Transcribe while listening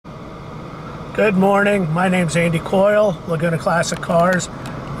Good morning, my name's Andy Coyle, Laguna Classic Cars.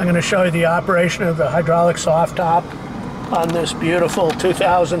 I'm going to show you the operation of the hydraulic soft top on this beautiful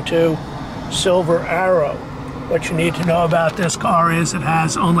 2002 Silver Arrow. What you need to know about this car is it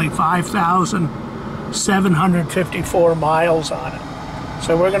has only 5,754 miles on it.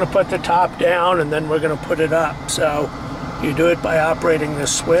 So we're going to put the top down and then we're going to put it up. So you do it by operating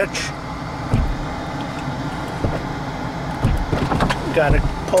this switch. You got to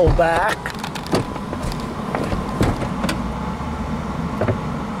pull back.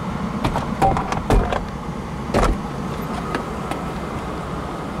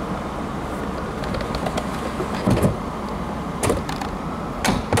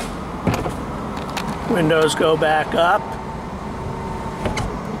 Windows go back up,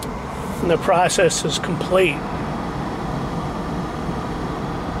 and the process is complete.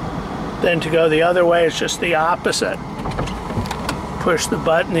 Then to go the other way, it's just the opposite. Push the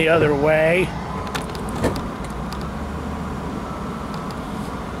button the other way.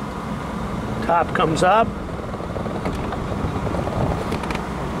 Top comes up.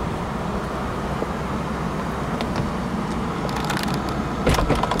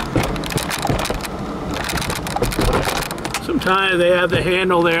 Sometimes they have the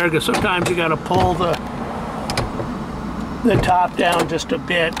handle there because sometimes you got to pull the top down just a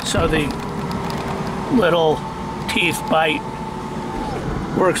bit so the little teeth bite.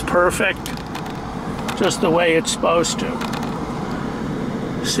 Works perfect, just the way it's supposed to.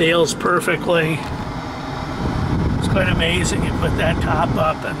 Seals perfectly. It's quite amazing. You put that top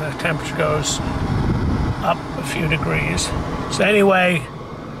up and the temperature goes up a few degrees. So anyway,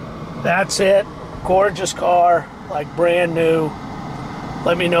 that's it. Gorgeous car, like brand new.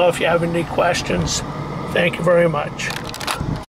 Let me know if you have any questions. Thank you very much.